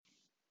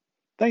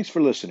Thanks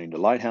for listening to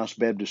Lighthouse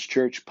Baptist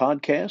Church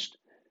podcast.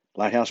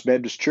 Lighthouse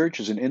Baptist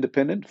Church is an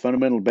independent,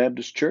 fundamental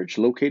Baptist church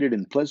located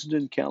in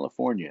Pleasanton,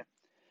 California.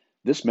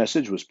 This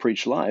message was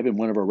preached live in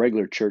one of our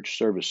regular church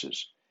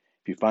services.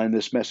 If you find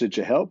this message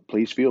a help,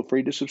 please feel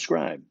free to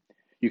subscribe.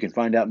 You can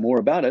find out more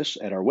about us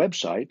at our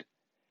website,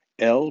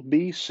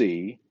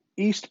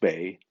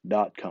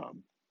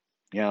 lbceastbay.com.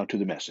 Now to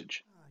the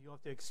message. You'll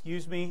have to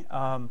excuse me.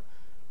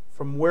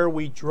 From where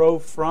we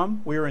drove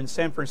from, we were in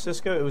San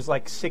Francisco. It was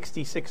like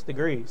 66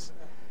 degrees.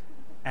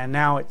 And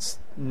now it's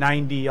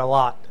 90 a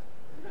lot.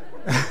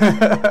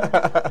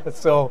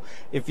 So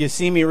if you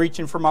see me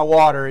reaching for my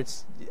water,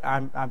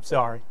 I'm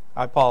sorry.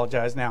 I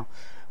apologize now.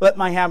 Let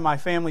me have my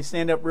family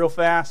stand up real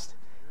fast.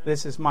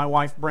 This is my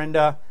wife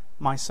Brenda,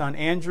 my son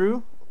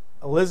Andrew,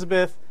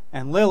 Elizabeth,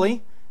 and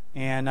Lily.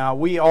 And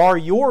we are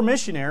your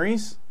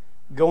missionaries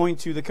going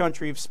to the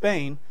country of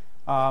Spain.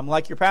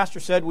 Like your pastor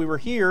said, we were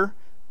here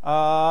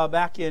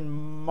back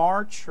in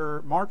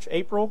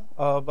April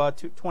of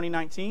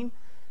 2019.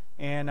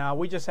 And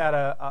we just had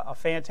a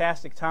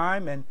fantastic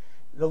time. And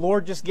the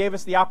Lord just gave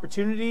us the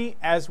opportunity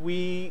as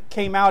we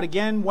came out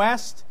again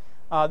west.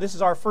 This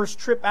is our first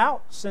trip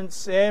out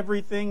since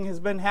everything has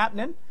been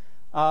happening.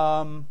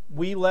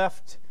 We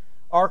left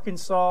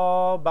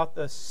Arkansas about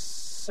the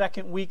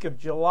second week of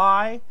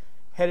July,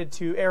 headed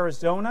to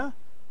Arizona.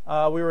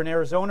 We were in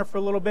Arizona for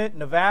a little bit,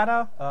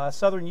 Nevada,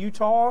 southern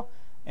Utah,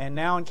 and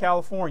now in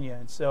California.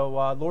 And so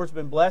Lord's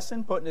been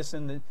blessing, putting us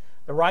in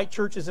the right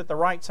churches at the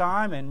right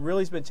time, and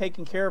really has been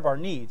taking care of our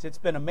needs. It's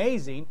been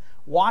amazing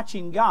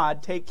watching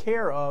God take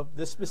care of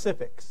the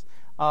specifics.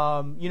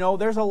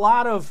 There's a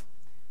lot of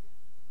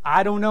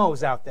I don't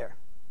knows out there.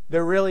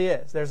 There really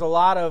is. There's a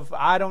lot of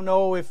I don't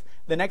know if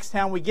the next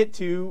town we get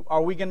to,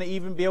 are we going to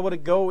even be able to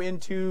go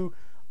into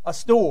a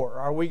store?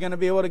 Are we going to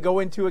be able to go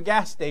into a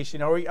gas station?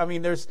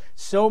 There's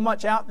so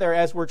much out there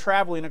as we're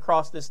traveling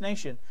across this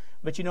nation.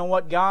 But you know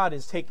what? God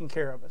is taking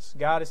care of us.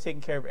 God is taking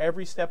care of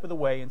every step of the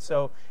way. And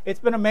so it's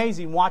been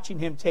amazing watching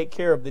Him take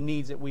care of the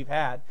needs that we've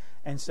had.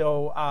 And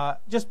so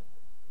just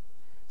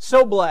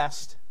so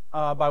blessed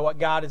by what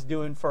God is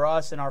doing for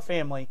us and our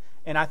family.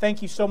 And I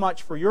thank you so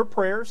much for your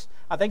prayers.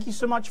 I thank you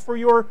so much for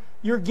your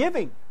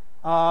giving.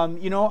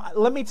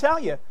 Let me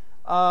tell you,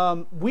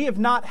 we have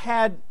not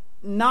had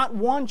not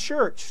one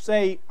church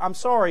say, I'm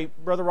sorry,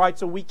 Brother Wright,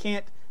 so we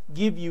can't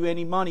give you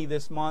any money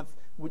this month.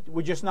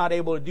 We're just not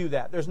able to do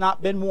that. There's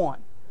not been one.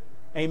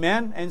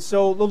 Amen? And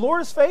so the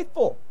Lord is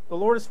faithful. The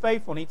Lord is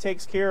faithful, and He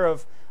takes care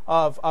of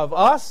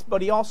us,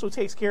 but He also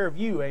takes care of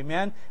you.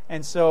 Amen?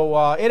 And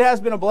so it has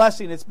been a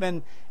blessing. It's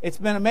been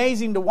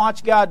amazing to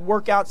watch God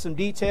work out some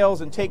details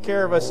and take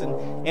care of us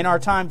in our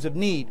times of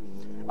need.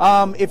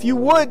 If you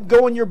would,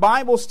 go in your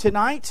Bibles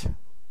tonight.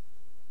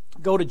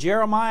 Go to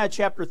Jeremiah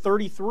chapter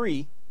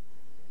 33.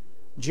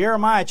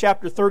 Jeremiah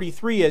chapter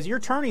 33. As you're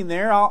turning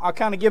there, I'll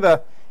kind of give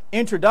a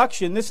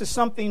introduction. This is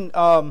something,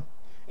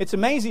 it's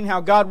amazing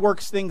how God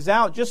works things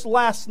out. Just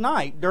last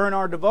night during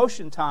our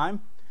devotion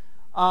time,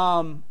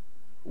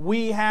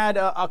 we had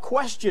a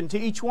question to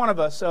each one of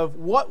us of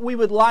what we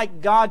would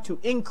like God to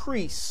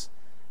increase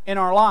in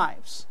our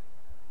lives.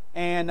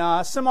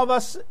 And some of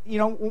us,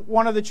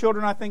 one of the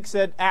children I think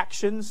said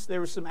actions. There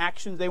were some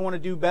actions they want to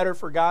do better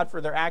for God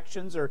for their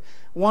actions, or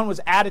one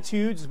was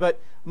attitudes, but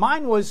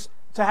mine was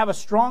to have a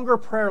stronger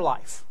prayer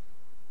life.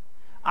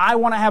 I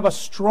want to have a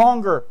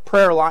stronger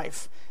prayer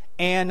life.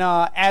 And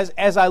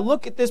as I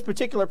look at this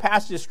particular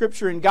passage of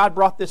Scripture, and God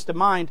brought this to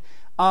mind,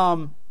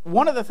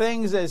 one of the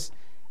things is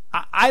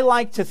I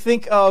like to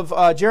think of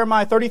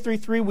Jeremiah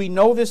 33:3. We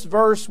know this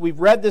verse. We've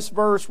read this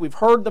verse. We've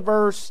heard the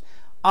verse.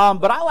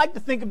 But I like to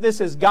think of this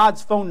as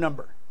God's phone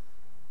number.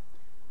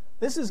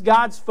 This is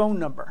God's phone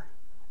number.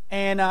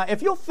 And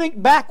if you'll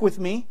think back with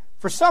me,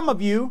 for some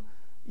of you,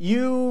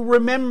 you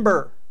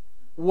remember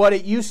what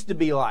it used to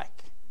be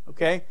like.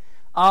 Okay?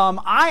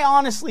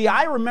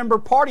 I remember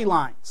party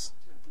lines.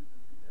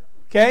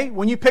 Okay?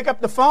 When you pick up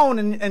the phone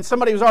and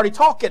somebody was already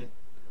talking.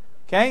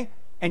 Okay?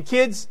 And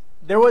kids,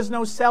 there was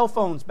no cell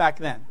phones back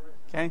then.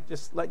 Okay?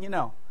 Just letting you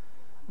know.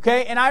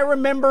 Okay? And I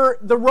remember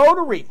the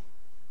rotary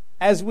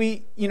as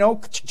we,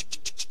 click,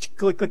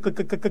 click, click, click,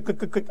 click, click,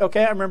 click, click.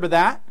 Okay, I remember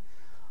that.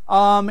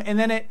 And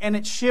then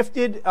it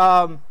shifted.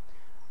 I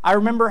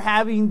remember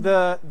having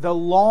the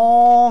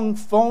long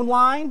phone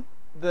line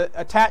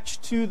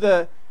attached to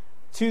the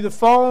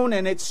phone,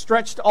 and it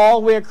stretched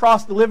all the way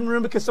across the living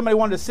room because somebody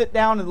wanted to sit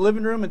down in the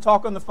living room and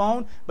talk on the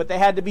phone, but they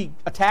had to be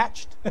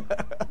attached.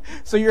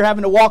 So you're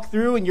having to walk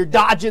through and you're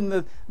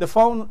dodging the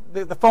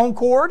phone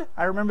cord.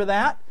 I remember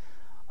that.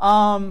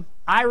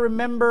 I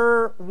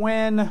remember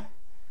when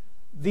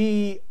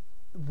the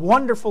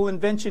wonderful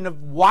invention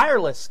of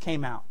wireless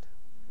came out.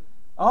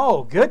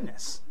 Oh,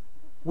 goodness.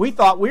 We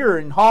thought we were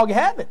in hog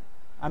heaven.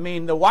 I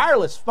mean, the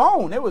wireless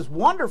phone, it was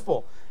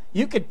wonderful.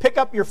 You could pick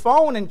up your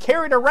phone and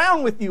carry it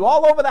around with you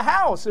all over the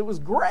house. It was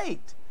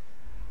great.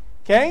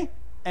 Okay?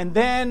 And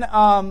then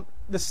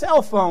the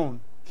cell phone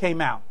came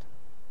out.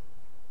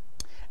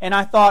 And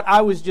I thought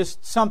I was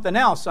just something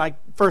else. I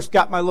first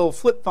got my little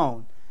flip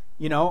phone.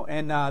 You know,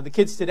 and the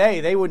kids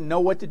today, they wouldn't know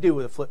what to do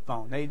with a flip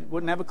phone. They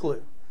wouldn't have a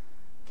clue.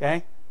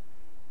 Okay?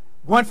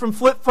 Went from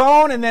flip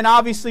phone, and then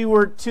obviously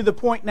we're to the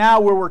point now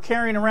where we're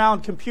carrying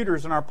around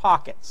computers in our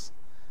pockets.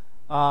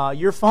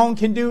 Your phone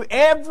can do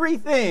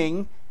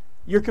everything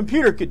your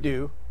computer could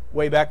do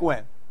way back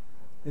when.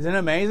 Isn't it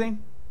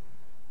amazing?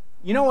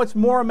 You know what's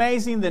more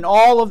amazing than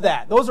all of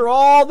that? Those are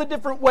all the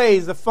different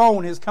ways the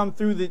phone has come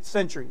through the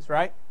centuries,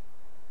 right?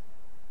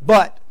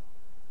 But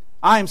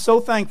I am so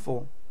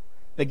thankful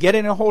that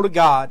getting a hold of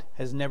God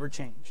has never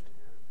changed.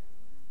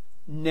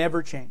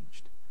 Never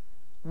changed.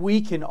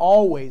 We can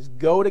always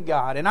go to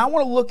God. And I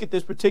want to look at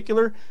this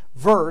particular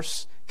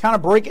verse, kind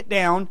of break it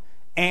down,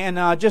 and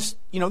this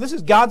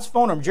is God's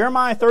phone number.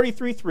 Jeremiah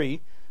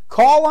 33:3.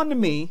 Call unto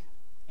me,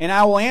 and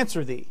I will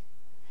answer thee,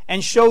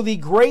 and show thee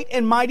great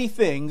and mighty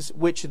things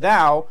which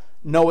thou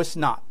knowest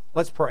not.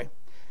 Let's pray.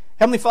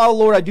 Heavenly Father,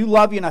 Lord, I do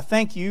love you, and I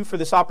thank you for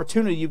this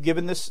opportunity you've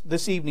given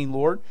this evening,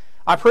 Lord.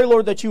 I pray,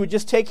 Lord, that you would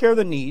just take care of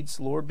the needs,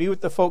 Lord. Be with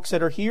the folks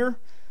that are here.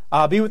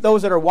 Be with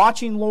those that are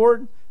watching,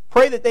 Lord.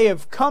 Pray that they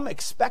have come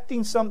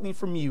expecting something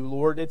from you,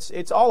 Lord.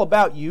 It's all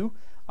about you.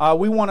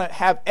 We want to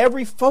have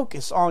every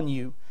focus on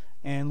you.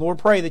 And, Lord,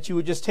 pray that you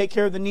would just take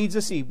care of the needs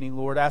this evening,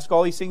 Lord. Ask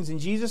all these things in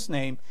Jesus'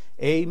 name.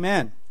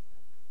 Amen.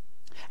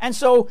 And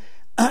so,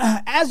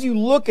 as you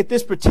look at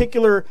this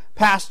particular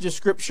passage of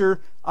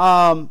Scripture,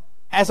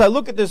 as I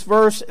look at this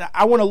verse,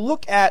 I want to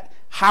look at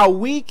how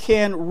we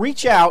can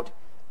reach out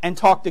and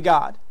talk to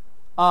God.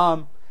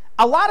 A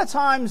lot of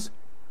times,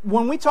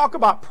 when we talk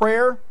about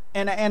prayer,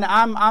 and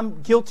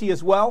I'm guilty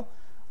as well,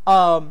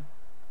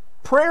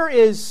 prayer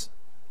is,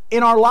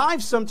 in our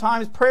lives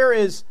sometimes, prayer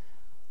is,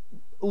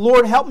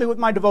 Lord, help me with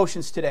my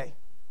devotions today.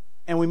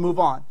 And we move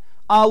on.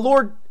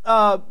 Lord,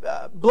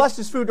 bless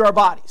this food to our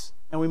bodies.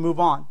 And we move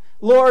on.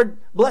 Lord,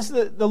 bless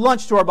the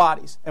lunch to our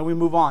bodies. And we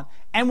move on.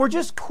 And we're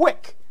just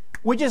quick.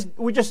 We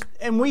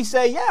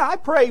say, yeah, I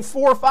pray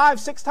 4, 5,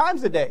 6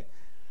 times a day.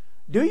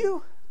 Do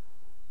you?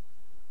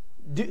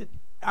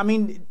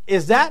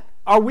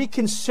 Are we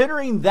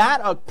considering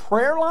that a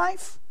prayer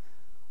life?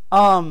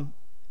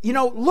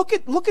 Look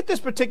at this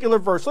particular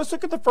verse. Let's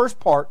look at the first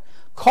part.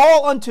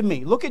 Call unto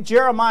me. Look at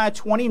Jeremiah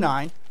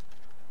 29.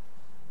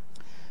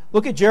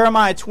 Look at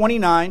Jeremiah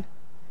 29,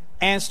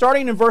 and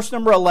starting in verse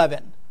number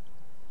 11.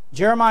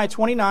 Jeremiah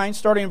 29,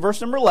 starting in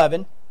verse number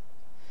 11.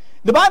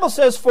 The Bible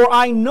says, For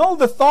I know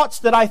the thoughts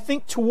that I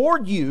think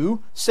toward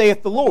you,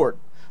 saith the Lord,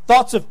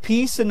 thoughts of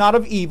peace and not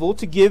of evil,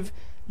 to give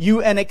you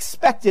an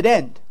expected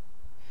end.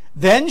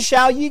 Then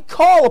shall ye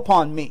call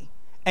upon me,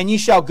 and ye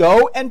shall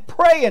go and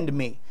pray unto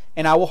me,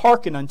 and I will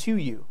hearken unto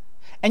you.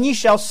 And ye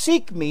shall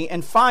seek me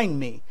and find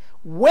me,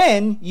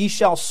 when ye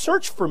shall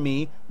search for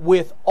me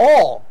with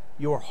all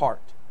your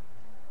heart.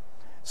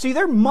 See,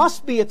 there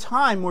must be a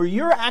time where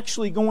you're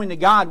actually going to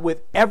God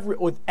with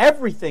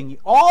everything,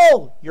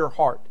 all your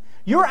heart.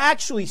 You're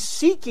actually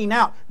seeking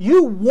out.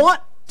 You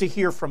want to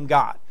hear from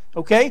God.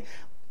 Okay?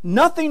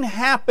 Nothing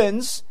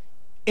happens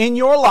in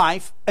your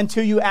life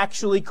until you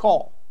actually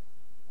call.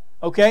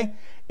 Okay?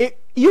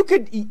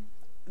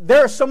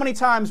 There are so many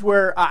times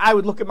where I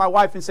would look at my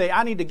wife and say,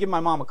 I need to give my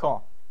mom a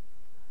call.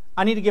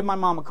 I need to give my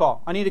mom a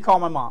call. I need to call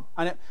my mom.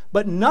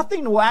 But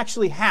nothing will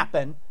actually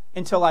happen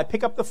until I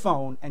pick up the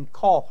phone and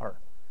call her.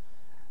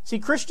 See,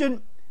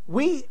 Christian,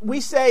 we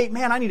say,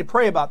 man, I need to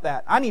pray about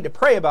that. I need to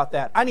pray about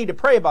that. I need to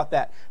pray about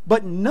that.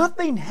 But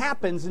nothing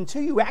happens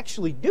until you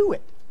actually do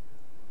it.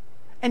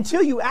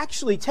 Until you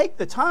actually take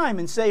the time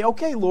and say,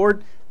 okay,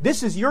 Lord,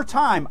 this is your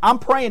time. I'm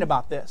praying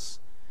about this.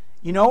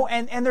 You know,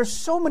 and there's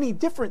so many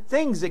different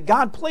things that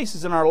God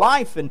places in our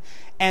life,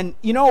 and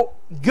you know,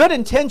 good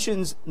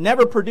intentions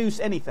never produce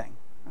anything.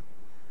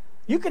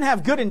 You can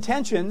have good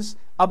intentions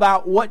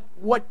about what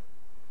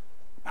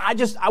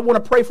I want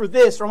to pray for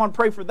this, or I want to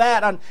pray for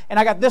that, and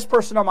I got this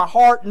person on my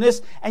heart, and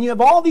this, and you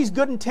have all these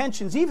good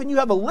intentions. Even you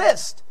have a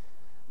list,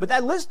 but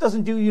that list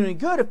doesn't do you any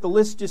good if the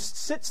list just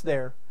sits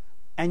there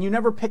and you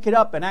never pick it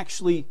up and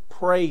actually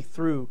pray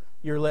through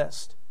your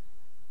list.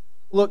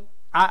 Look,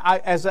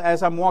 as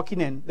I'm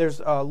walking in,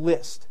 there's a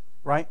list,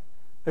 right?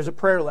 There's a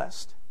prayer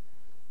list.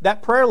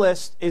 That prayer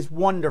list is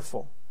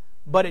wonderful,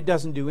 but it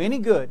doesn't do any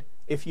good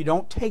if you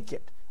don't take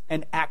it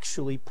and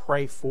actually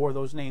pray for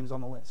those names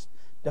on the list.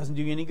 It doesn't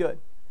do you any good.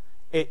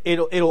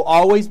 It'll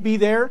always be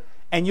there,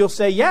 and you'll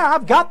say, yeah,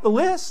 I've got the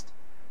list,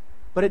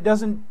 but it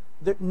doesn't.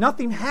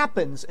 Nothing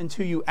happens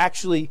until you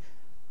actually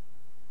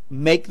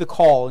make the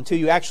call, until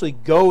you actually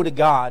go to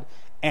God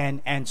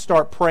and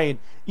start praying.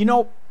 You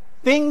know,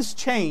 things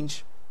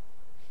change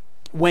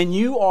when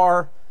you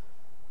are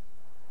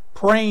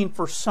praying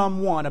for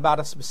someone about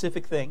a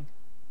specific thing.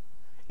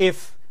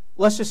 If,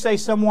 let's just say,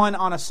 someone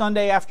on a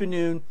Sunday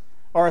afternoon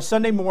or a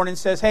Sunday morning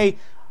says, hey,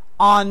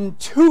 on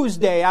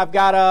Tuesday I've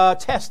got a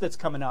test that's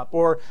coming up,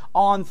 or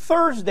on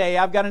Thursday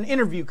I've got an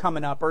interview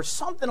coming up, or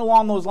something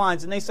along those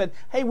lines, and they said,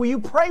 hey, will you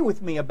pray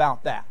with me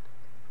about that?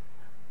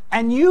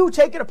 And you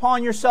take it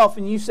upon yourself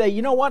and you say,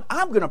 you know what,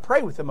 I'm going to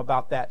pray with him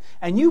about that.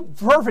 And you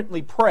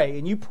fervently pray,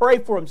 and you pray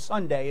for him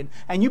Sunday,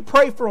 and you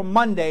pray for him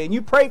Monday, and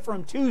you pray for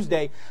him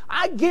Tuesday.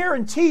 I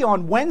guarantee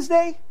on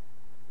Wednesday,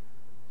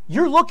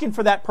 You're looking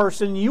for that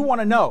person and you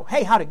want to know,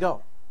 hey, how'd it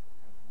go?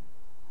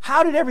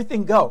 How did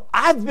everything go?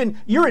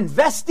 You're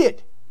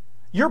invested.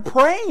 You're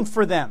praying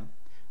for them.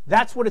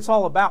 That's what it's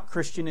all about,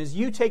 Christian, is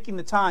you taking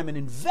the time and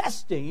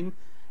investing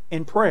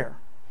in prayer.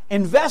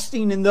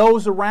 Investing in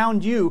those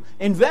around you.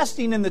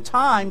 Investing in the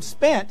time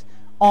spent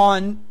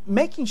on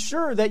making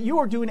sure that you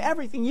are doing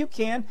everything you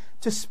can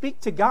to speak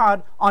to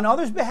God on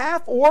others'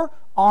 behalf or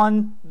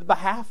on the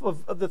behalf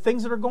of the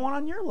things that are going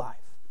on in your life.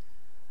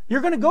 You're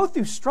going to go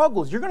through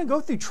struggles. You're going to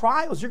go through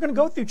trials. You're going to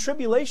go through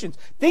tribulations.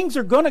 Things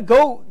are going to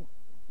go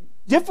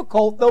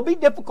difficult. There'll be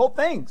difficult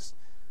things.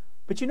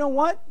 But you know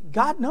what?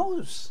 God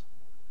knows.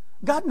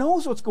 God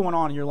knows what's going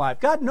on in your life.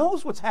 God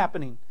knows what's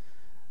happening.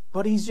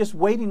 But He's just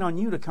waiting on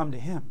you to come to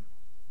Him.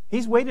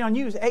 He's waiting on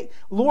you to say, hey,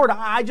 Lord,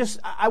 I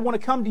want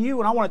to come to you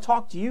and I want to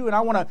talk to you and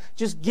I want to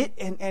just get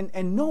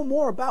and know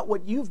more about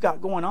what you've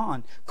got going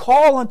on.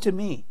 Call unto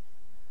me.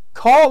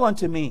 Call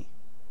unto me.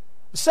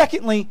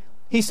 Secondly,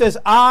 He says,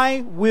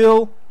 I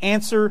will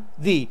answer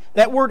thee.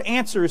 That word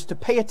answer is to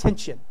pay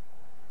attention,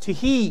 to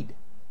heed,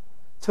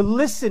 to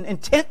listen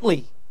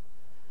intently.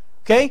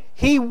 Okay?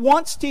 He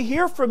wants to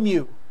hear from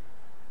you.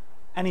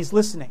 And He's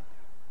listening.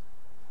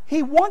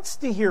 He wants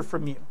to hear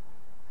from you.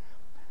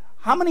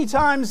 How many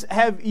times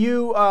have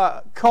you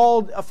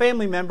called a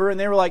family member and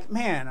they were like,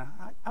 man,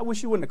 I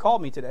wish you wouldn't have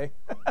called me today.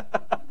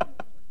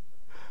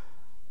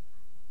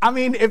 I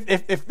mean,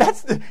 if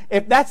that's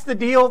the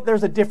deal,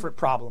 there's a different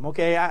problem,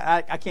 okay?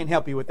 I can't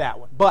help you with that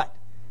one. But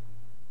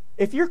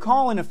if you're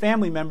calling a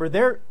family member,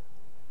 they're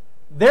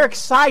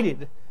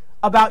excited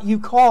about you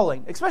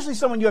calling, especially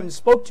someone you haven't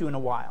spoke to in a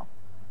while.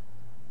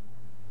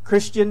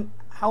 Christian,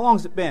 how long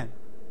has it been?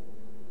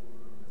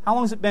 How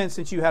long has it been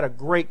since you had a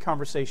great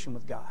conversation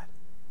with God?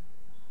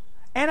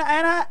 And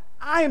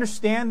I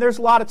understand there's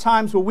a lot of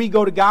times where we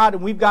go to God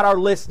and we've got our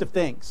list of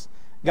things.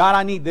 God,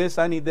 I need this,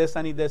 I need this,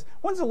 I need this.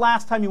 When's the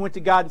last time you went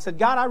to God and said,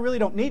 God, I really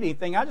don't need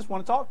anything. I just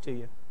want to talk to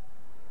you.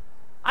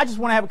 I just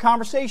want to have a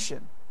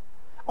conversation.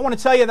 I want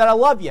to tell you that I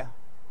love you.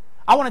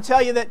 I want to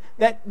tell you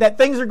that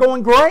things are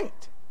going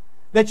great,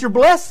 that you're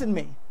blessing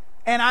me.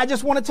 And I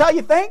just want to tell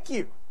you thank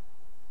you.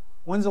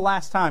 When's the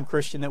last time,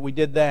 Christian, that we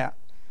did that?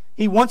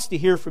 He wants to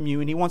hear from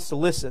you and He wants to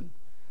listen.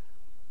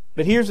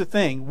 But here's the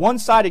thing.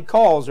 One-sided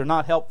calls are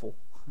not helpful.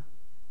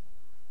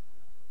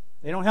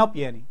 They don't help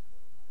you any.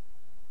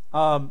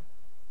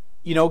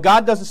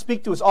 God doesn't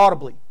speak to us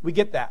audibly. We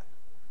get that.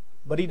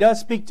 But He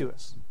does speak to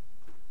us.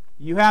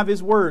 You have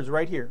His words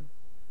right here.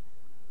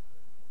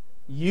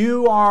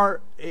 It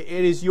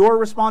is your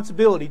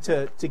responsibility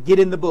to get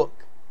in the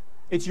book.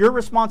 It's your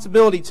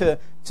responsibility to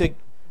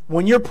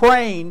when you're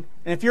praying,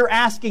 and if you're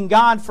asking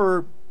God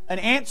for an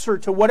answer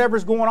to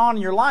whatever's going on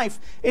in your life,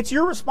 it's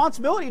your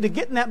responsibility to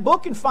get in that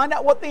book and find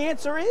out what the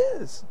answer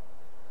is.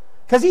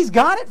 Because He's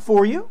got it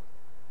for you.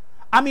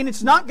 I mean,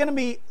 it's not going to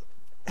be...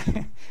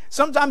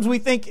 Sometimes we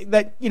think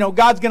that,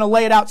 God's going to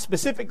lay it out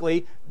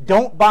specifically,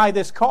 don't buy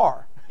this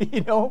car,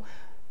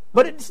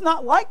 But it's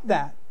not like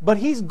that. But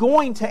He's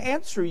going to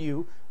answer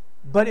you,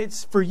 but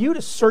it's for you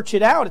to search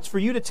it out. It's for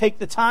you to take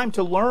the time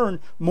to learn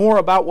more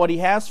about what He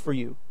has for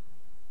you.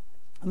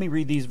 Let me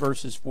read these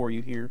verses for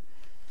you here.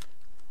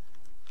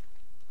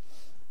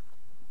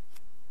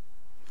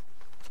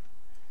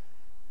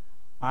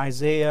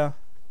 Isaiah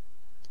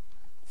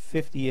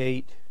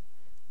 58,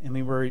 and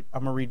I'm going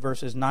to read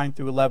verses 9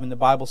 through 11. The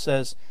Bible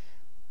says,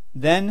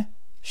 Then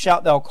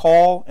shalt thou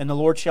call, and the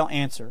Lord shall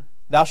answer.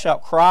 Thou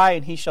shalt cry,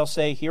 and He shall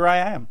say, Here I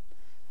am.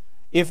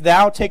 If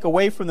thou take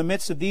away from the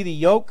midst of thee the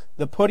yoke,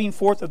 the putting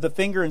forth of the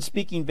finger and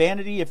speaking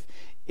vanity,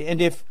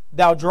 if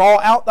thou draw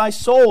out thy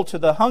soul to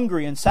the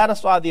hungry and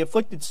satisfy the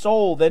afflicted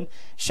soul, then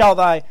shall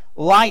thy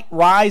light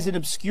rise in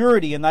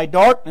obscurity, and thy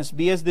darkness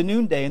be as the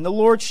noonday. And the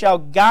Lord shall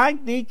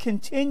guide thee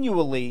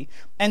continually,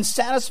 and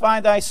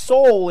satisfy thy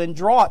soul in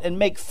drought, and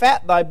make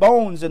fat thy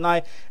bones, and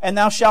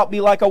thou shalt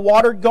be like a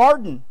watered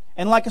garden,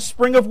 and like a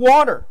spring of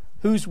water,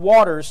 whose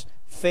waters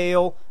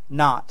fail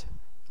not.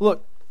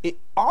 Look,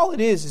 all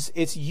it is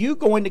it's you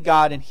going to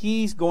God, and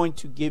He's going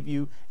to give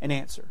you an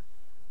answer.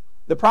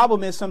 The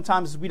problem is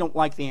sometimes we don't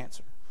like the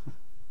answer.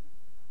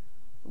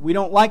 We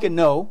don't like a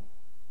no.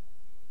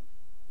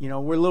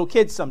 We're little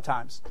kids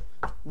sometimes.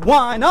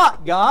 Why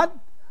not, God?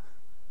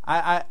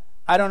 I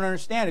don't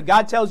understand. If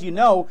God tells you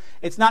no,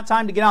 it's not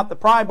time to get out the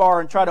pry bar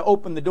and try to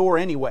open the door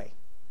anyway.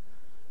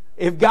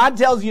 If God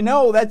tells you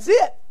no, that's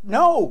it.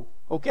 No.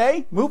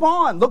 Okay? Move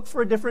on. Look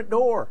for a different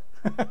door.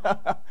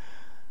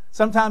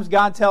 Sometimes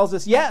God tells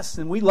us yes,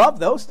 and we love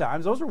those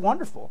times. Those are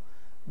wonderful.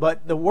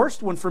 But the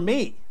worst one for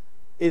me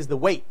is the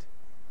wait.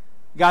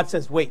 God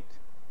says, wait.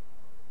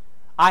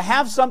 I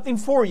have something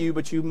for you,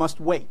 but you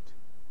must wait.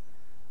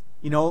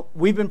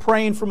 We've been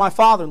praying for my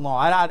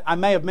father-in-law. I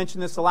may have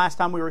mentioned this the last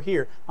time we were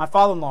here. My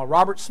father-in-law,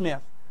 Robert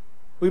Smith.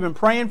 We've been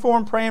praying for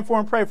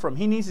him.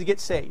 He needs to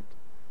get saved.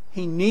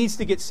 He needs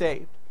to get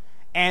saved.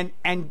 And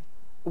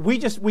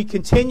we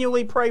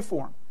continually pray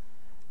for him.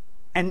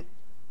 And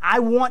I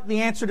want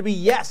the answer to be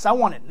yes. I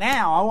want it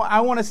now.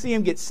 I want to see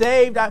him get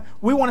saved.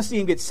 We want to see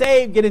him get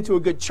saved, get into a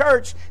good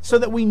church, so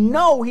that we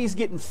know he's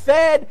getting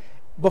fed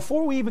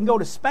before we even go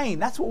to Spain.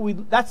 That's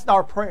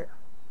our prayer.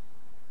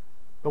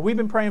 But we've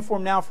been praying for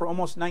him now for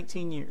almost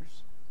 19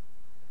 years.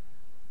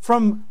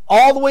 From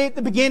all the way at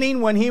the beginning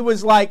when he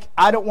was like,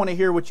 I don't want to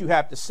hear what you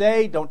have to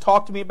say, don't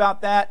talk to me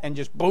about that, and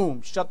just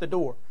boom, shut the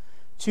door.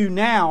 To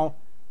now,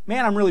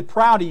 man, I'm really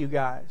proud of you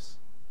guys.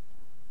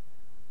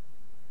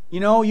 You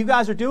know, you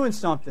guys are doing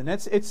something.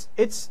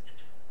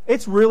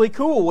 It's really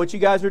cool what you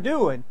guys are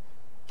doing.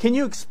 Can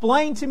you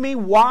explain to me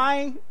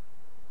why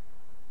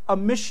a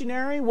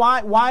missionary?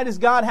 Why does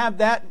God have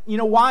that? You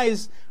know, why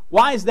is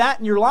that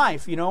in your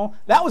life? You know,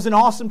 that was an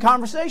awesome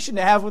conversation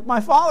to have with my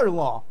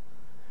father-in-law.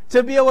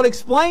 To be able to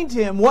explain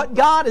to him what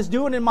God is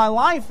doing in my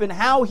life and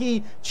how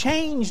He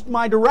changed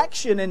my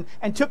direction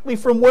and took me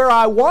from where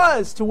I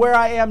was to where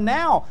I am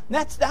now.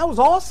 That was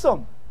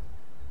awesome.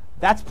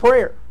 That's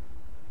prayer.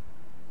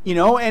 You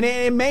know, and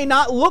it may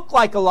not look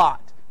like a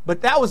lot,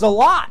 but that was a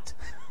lot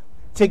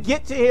to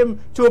get to him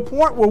to a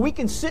point where we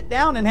can sit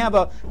down and have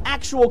an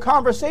actual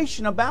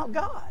conversation about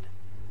God.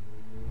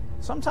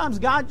 Sometimes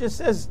God just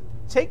says,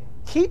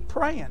 keep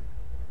praying.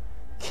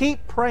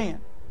 Keep praying.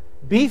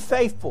 Be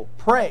faithful.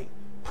 Pray.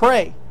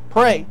 Pray.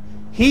 Pray.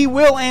 He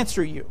will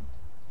answer you.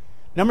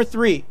 Number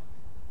 3,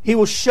 He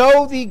will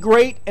show thee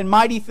great and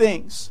mighty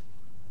things.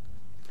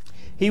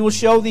 He will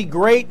show thee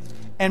great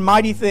and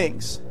mighty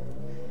things.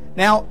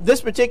 Now,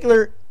 these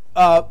particular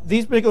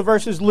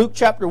verses, Luke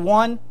chapter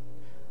 1,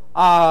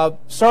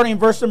 starting in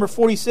verse number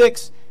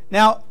 46.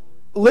 Now,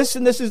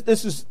 listen, this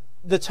is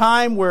the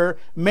time where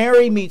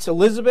Mary meets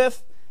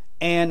Elizabeth,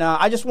 and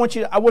I want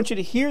you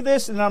to hear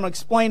this, and I'm going to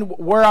explain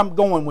where I'm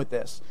going with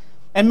this.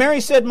 And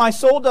Mary said, My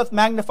soul doth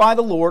magnify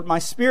the Lord, my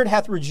spirit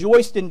hath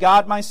rejoiced in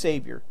God my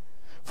Savior.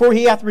 For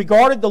He hath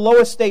regarded the low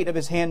estate of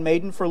His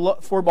handmaiden,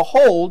 for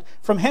behold,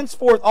 from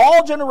henceforth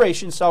all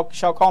generations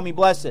shall call me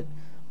blessed.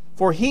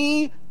 For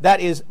He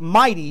that is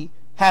mighty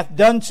hath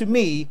done to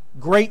me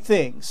great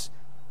things,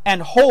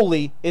 and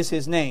holy is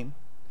His name.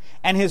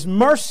 And His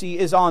mercy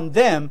is on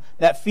them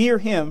that fear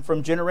Him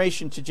from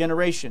generation to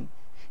generation.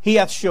 He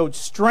hath showed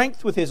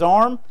strength with His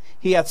arm.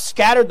 He hath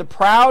scattered the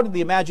proud in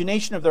the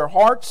imagination of their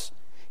hearts.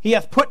 He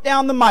hath put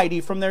down the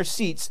mighty from their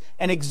seats,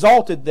 and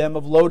exalted them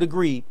of low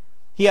degree.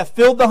 He hath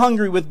filled the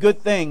hungry with good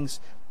things,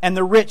 and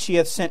the rich He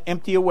hath sent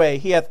empty away.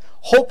 He hath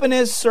holpen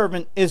His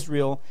servant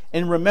Israel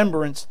in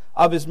remembrance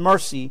of His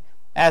mercy,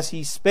 as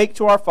He spake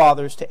to our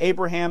fathers, to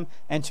Abraham,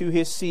 and to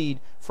his seed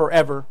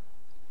forever.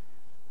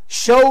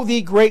 Show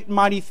thee great and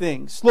mighty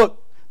things.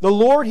 Look, the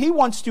Lord, He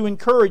wants to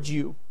encourage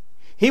you.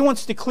 He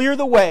wants to clear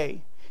the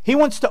way. He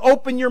wants to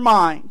open your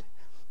mind.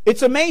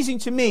 It's amazing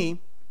to me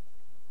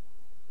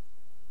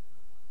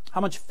how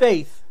much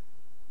faith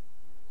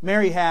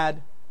Mary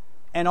had,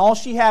 and all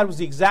she had was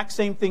the exact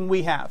same thing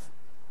we have,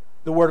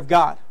 the Word of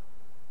God.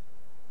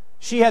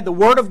 She had the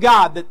Word of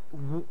God,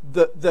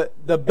 that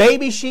the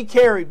baby she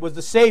carried was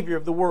the Savior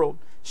of the world.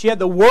 She had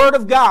the Word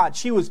of God.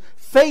 She was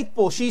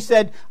faithful. She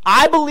said,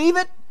 I believe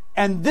it,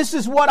 and this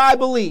is what I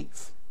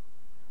believe.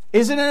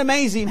 Isn't it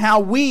amazing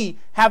how we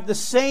have the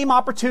same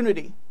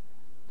opportunity?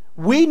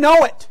 We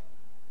know it.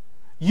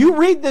 You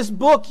read this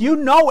book, you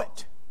know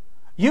it.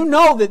 You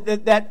know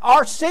that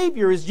our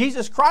Savior is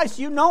Jesus Christ.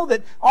 You know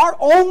that our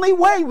only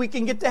way we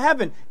can get to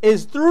heaven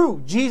is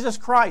through Jesus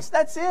Christ.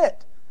 That's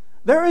it.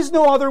 There is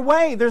no other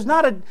way. There's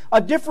not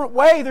a different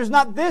way. There's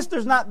not this,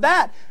 there's not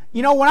that.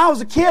 You know, when I was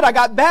a kid, I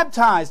got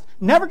baptized.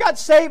 Never got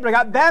saved, but I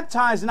got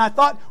baptized, and I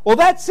thought, well,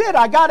 that's it.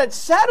 I got it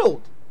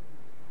settled.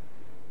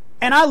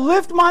 And I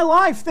lived my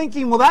life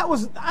thinking, well,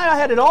 I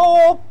had it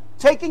all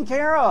taken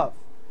care of.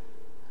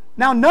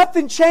 Now,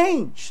 nothing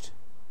changed.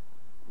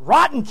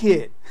 Rotten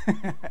kid.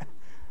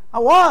 I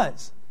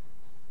was.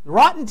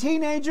 Rotten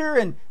teenager,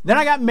 and then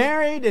I got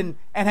married and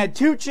had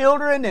 2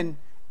 children,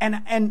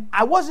 and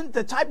I wasn't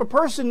the type of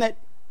person that,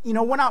 you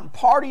know, went out and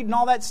partied and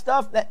all that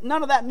stuff. That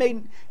none of that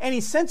made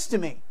any sense to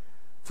me.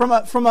 From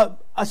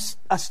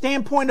a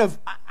standpoint of,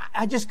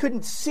 I just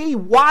couldn't see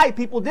why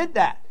people did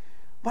that.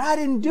 But I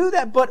didn't do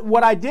that. But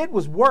what I did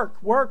was work.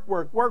 I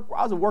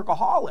was a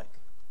workaholic.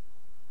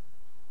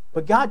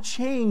 But God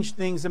changed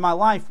things in my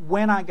life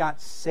when I got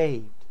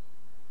saved.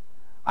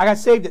 I got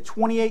saved at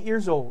 28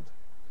 years old.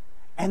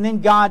 And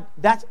then God,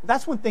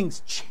 that's when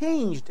things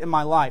changed in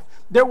my life.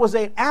 There was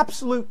an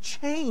absolute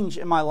change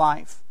in my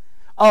life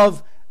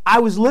of, I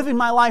was living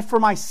my life for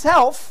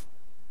myself,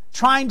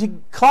 trying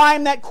to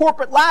climb that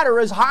corporate ladder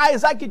as high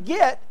as I could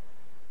get,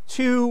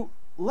 to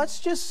let's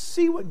just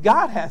see what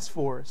God has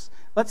for us.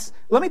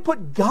 Let me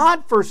put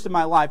God first in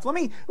my life. Let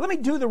me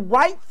do the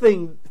right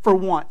thing for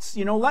once.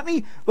 You know, let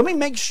me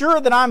make sure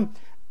that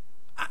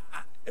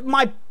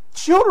my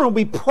children will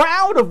be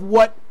proud of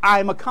what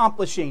I'm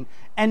accomplishing,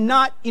 and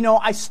not, you know,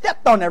 I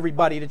stepped on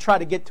everybody to try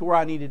to get to where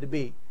I needed to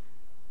be.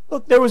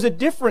 Look, there was a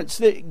difference.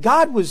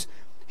 That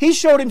He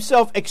showed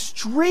Himself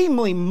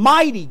extremely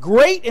mighty,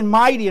 great and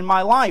mighty in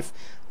my life.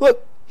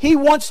 Look, He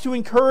wants to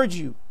encourage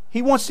you.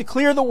 He wants to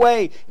clear the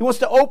way. He wants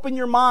to open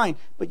your mind.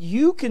 But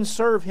you can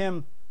serve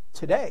Him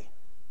today.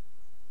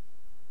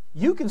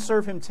 You can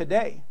serve Him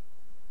today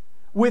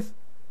with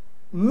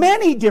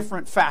many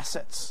different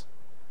facets.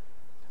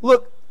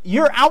 Look,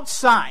 you're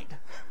outside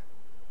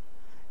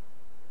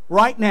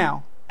right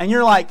now, and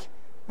you're like,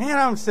 man,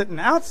 I'm sitting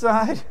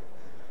outside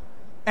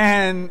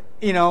and,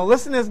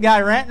 listen to this guy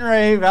rant and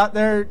rave out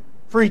there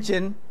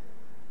preaching,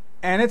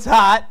 and it's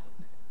hot,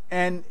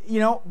 and,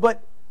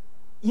 but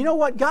you know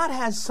what? God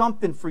has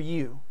something for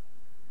you.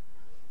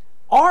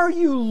 Are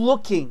you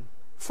looking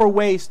for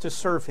ways to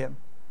serve Him?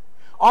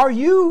 Are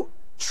you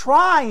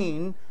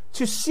trying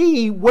to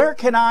see where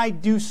can I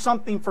do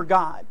something for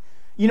God?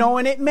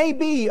 And it may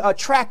be a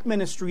tract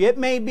ministry, it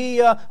may be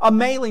a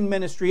mailing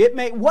ministry,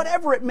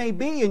 whatever it may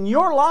be in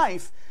your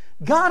life,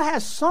 God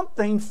has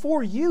something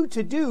for you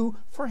to do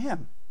for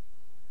Him.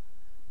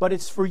 But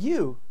it's for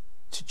you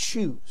to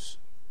choose.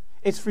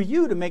 It's for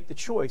you to make the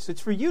choice. It's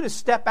for you to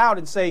step out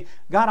and say,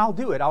 God, I'll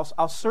do it.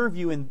 I'll serve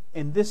you in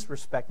this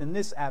respect, in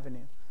this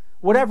avenue,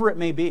 whatever it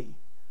may be.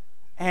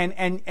 And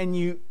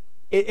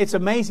it's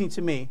amazing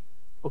to me,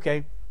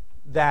 okay,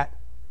 that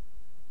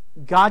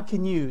God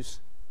can use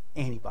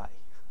anybody.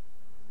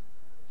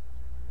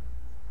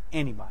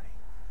 Anybody.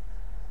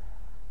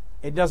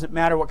 It doesn't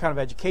matter what kind of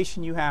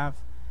education you have.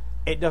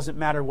 It doesn't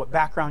matter what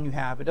background you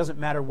have. It doesn't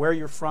matter where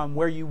you're from,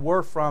 where you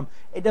were from.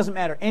 It doesn't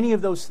matter any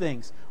of those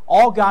things.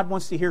 All God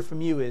wants to hear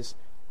from you is,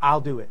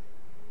 I'll do it.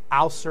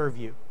 I'll serve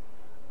you.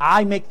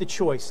 I make the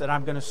choice that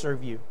I'm going to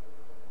serve you.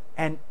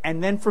 And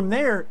then from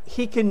there,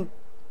 He can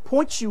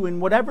point you in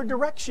whatever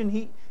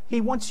direction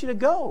He wants you to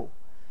go.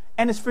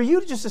 And it's for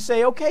you just to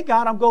say, okay,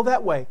 God, I'll go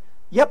that way.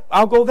 Yep,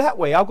 I'll go that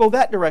way. I'll go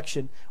that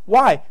direction.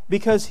 Why?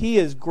 Because He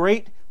is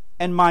great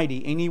and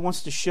mighty, and He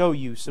wants to show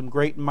you some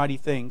great and mighty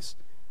things.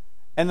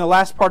 And the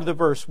last part of the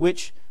verse,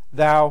 which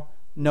thou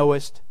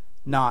knowest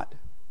not.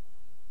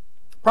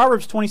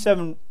 Proverbs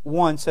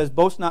 27:1 says,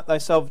 boast not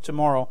thyself of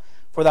tomorrow,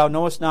 for thou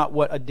knowest not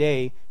what a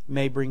day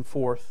may bring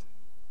forth.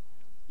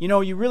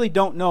 You really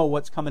don't know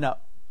what's coming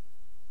up.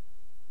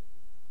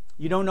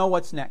 You don't know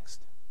what's next.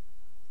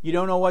 You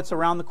don't know what's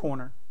around the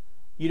corner.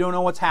 You don't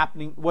know what's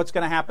happening, what's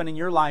going to happen in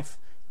your life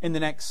in the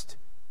next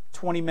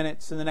 20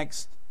 minutes, in the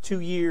next 2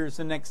 years,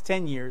 in the next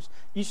 10 years.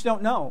 You just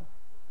don't know.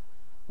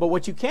 But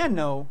what you can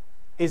know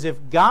is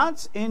if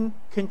God's in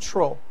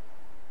control,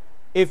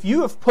 if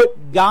you have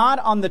put God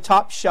on the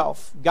top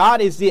shelf,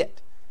 God is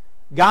it.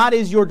 God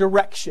is your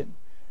direction.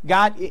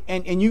 God,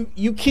 and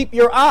you keep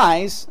your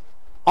eyes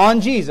on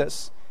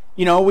Jesus.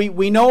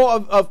 We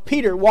know of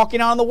Peter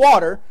walking on the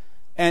water,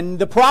 and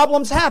the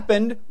problems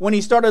happened when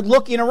he started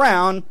looking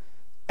around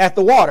at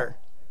the water.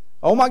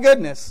 Oh my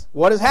goodness,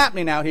 what is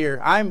happening out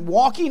here? I'm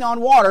walking on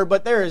water,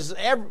 but there is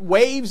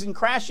waves and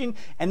crashing,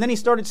 and then he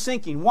started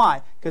sinking.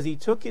 Why? Because he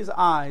took his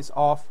eyes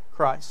off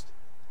Christ.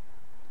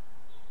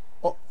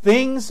 Well,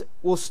 things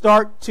will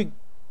start to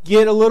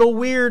get a little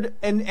weird,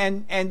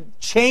 and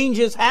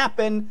changes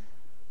happen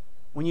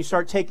when you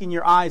start taking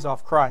your eyes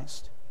off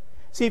Christ.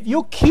 See, if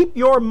you'll keep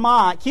your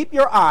mind, keep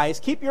your eyes,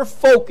 keep your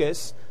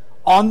focus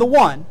on the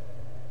one,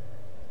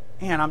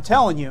 and I'm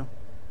telling you,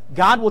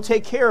 God will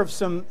take care of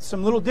some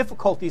little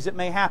difficulties that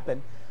may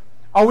happen.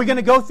 Are we going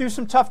to go through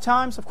some tough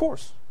times? Of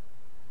course.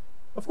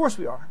 Of course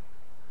we are.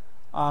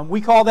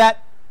 We call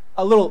that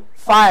a little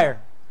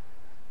fire.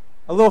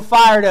 A little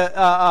fire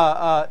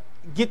to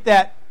get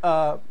that...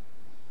 the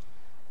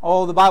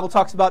Bible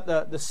talks about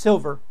the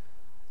silver.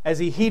 As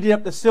he heated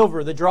up the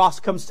silver, the dross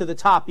comes to the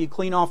top. You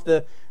clean off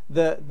the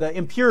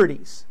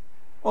impurities.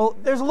 Well,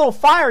 there's a little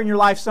fire in your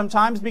life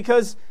sometimes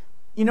because,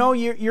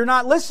 you're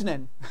not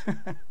listening.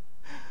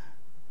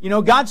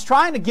 God's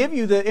trying to give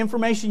you the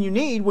information you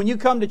need when you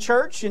come to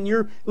church and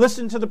you're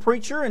listening to the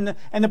preacher and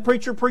the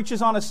preacher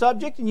preaches on a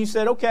subject and you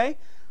said, okay.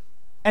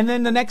 And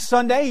then the next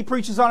Sunday he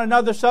preaches on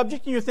another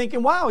subject and you're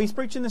thinking, wow, he's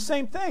preaching the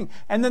same thing.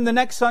 And then the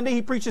next Sunday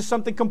he preaches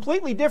something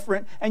completely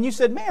different and you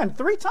said, man,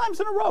 3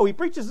 times in a row he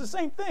preaches the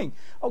same thing.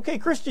 Okay,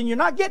 Christian, you're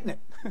not getting it.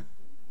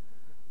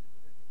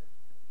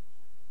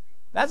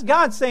 That's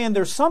God saying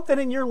there's something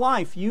in your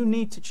life you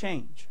need to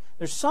change.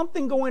 There's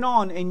something going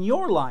on in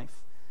your life.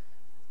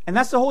 And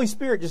that's the Holy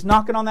Spirit just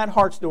knocking on that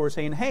heart's door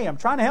saying, hey, I'm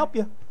trying to help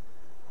you.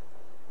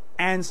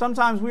 And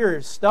sometimes we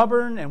are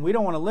stubborn and we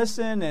don't want to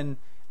listen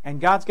and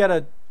God's got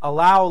to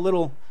allow a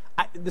little...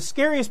 the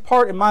scariest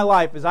part in my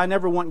life is I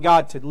never want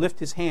God to lift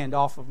His hand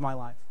off of my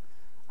life.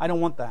 I don't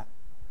want that.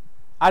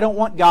 I don't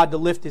want God to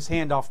lift His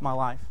hand off my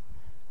life.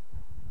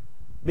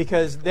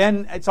 Because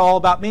then it's all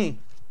about me.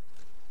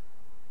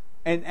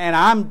 And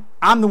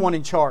I'm the one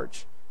in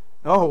charge.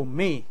 Oh,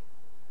 me.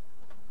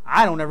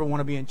 I don't ever want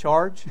to be in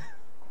charge.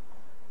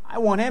 I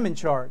want Him in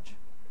charge.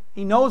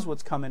 He knows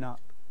what's coming up.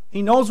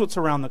 He knows what's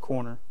around the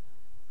corner.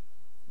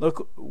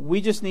 Look, we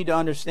just need to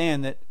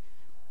understand that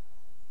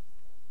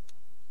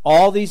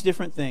all these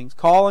different things,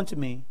 call unto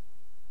me,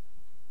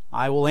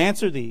 I will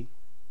answer thee,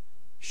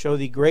 show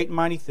thee great and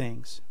mighty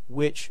things,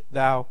 which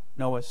thou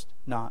knowest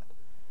not.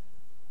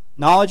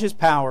 Knowledge is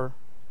power,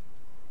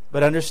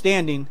 but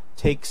understanding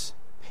takes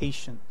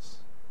patience.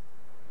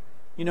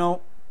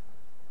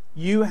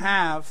 You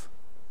have,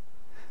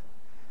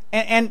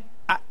 and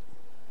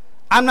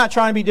I'm not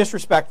trying to be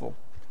disrespectful.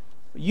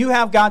 You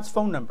have God's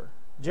phone number.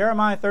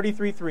 Jeremiah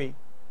 33:3.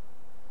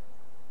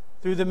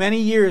 Through the many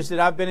years that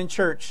I've been in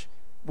church,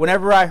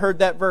 Whenever I heard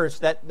that verse,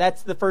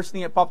 that's the first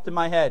thing that popped in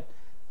my head.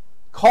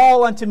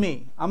 Call unto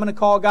me. I'm going to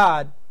call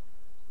God.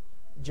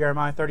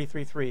 Jeremiah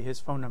 33:3, his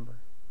phone number.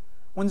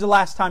 When's the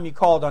last time you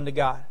called unto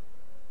God?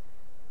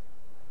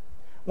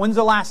 When's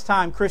the last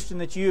time, Christian,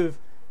 that you've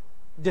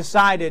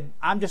decided,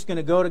 I'm just going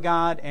to go to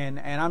God and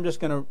I'm just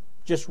going to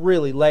just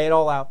really lay it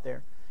all out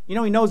there? You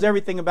know, He knows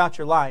everything about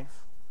your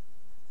life,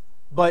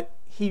 but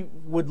He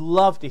would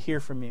love to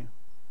hear from you.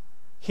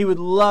 He would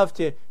love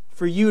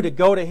for you to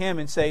go to Him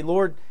and say,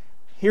 Lord,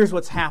 here's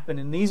what's happened,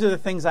 and these are the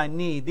things I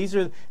need. These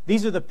are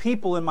the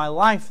people in my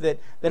life that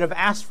have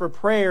asked for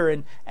prayer,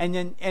 and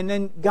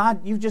then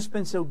God, you've just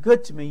been so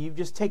good to me. You've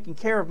just taken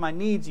care of my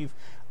needs.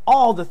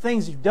 All the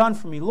things you've done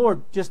for me,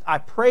 Lord, just I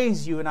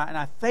praise you and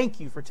I thank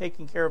you for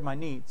taking care of my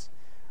needs.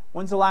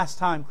 When's the last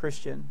time,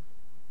 Christian,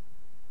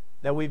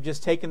 that we've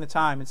just taken the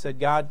time and said,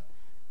 God,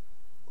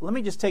 let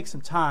me just take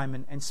some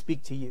time and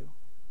speak to you?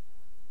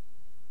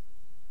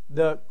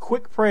 The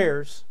quick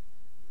prayers,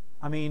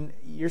 I mean,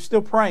 you're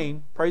still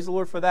praying, praise the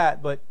Lord for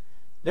that, but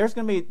there's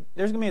going to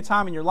be a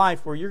time in your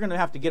life where you're going to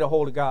have to get a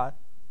hold of God.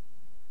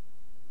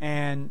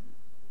 And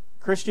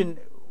Christian,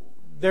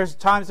 there's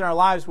times in our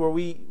lives where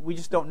we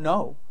just don't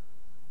know.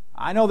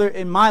 I know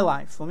in my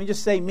life, let me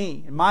just say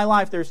me, in my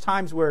life there's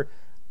times where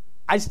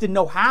I just didn't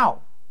know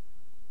how.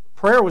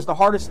 Prayer was the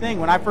hardest thing.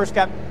 When I first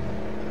got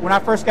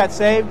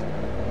saved,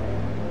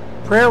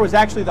 prayer was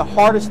actually the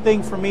hardest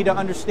thing for me to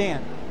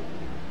understand.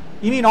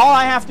 You mean all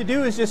I have to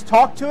do is just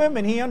talk to Him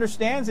and He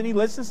understands and He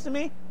listens to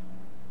me?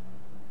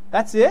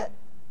 That's it?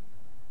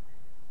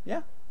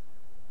 Yeah,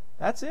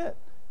 that's it.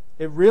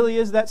 It really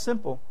is that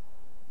simple.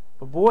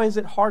 But boy, is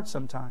it hard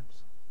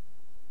sometimes.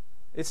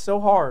 It's so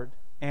hard.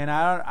 And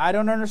I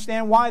don't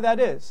understand why that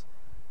is.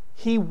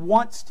 He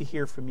wants to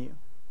hear from you.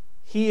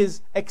 He is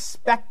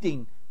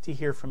expecting to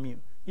hear from you.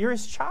 You're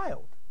His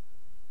child.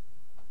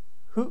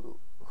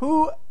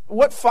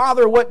 What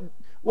father,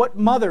 what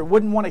mother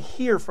wouldn't want to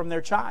hear from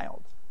their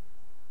child?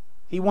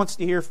 He wants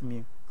to hear from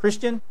you.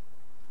 Christian,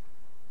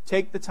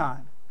 take the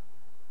time.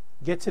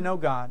 Get to know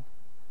God.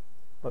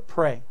 But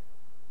pray.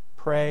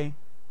 Pray,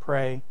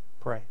 pray,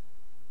 pray.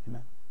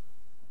 Amen.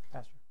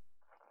 Pastor.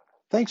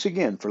 Thanks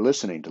again for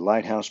listening to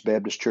Lighthouse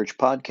Baptist Church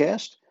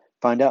Podcast.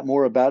 Find out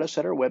more about us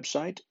at our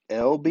website,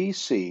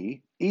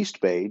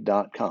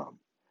 lbceastbay.com.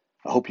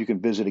 I hope you can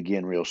visit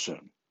again real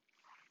soon.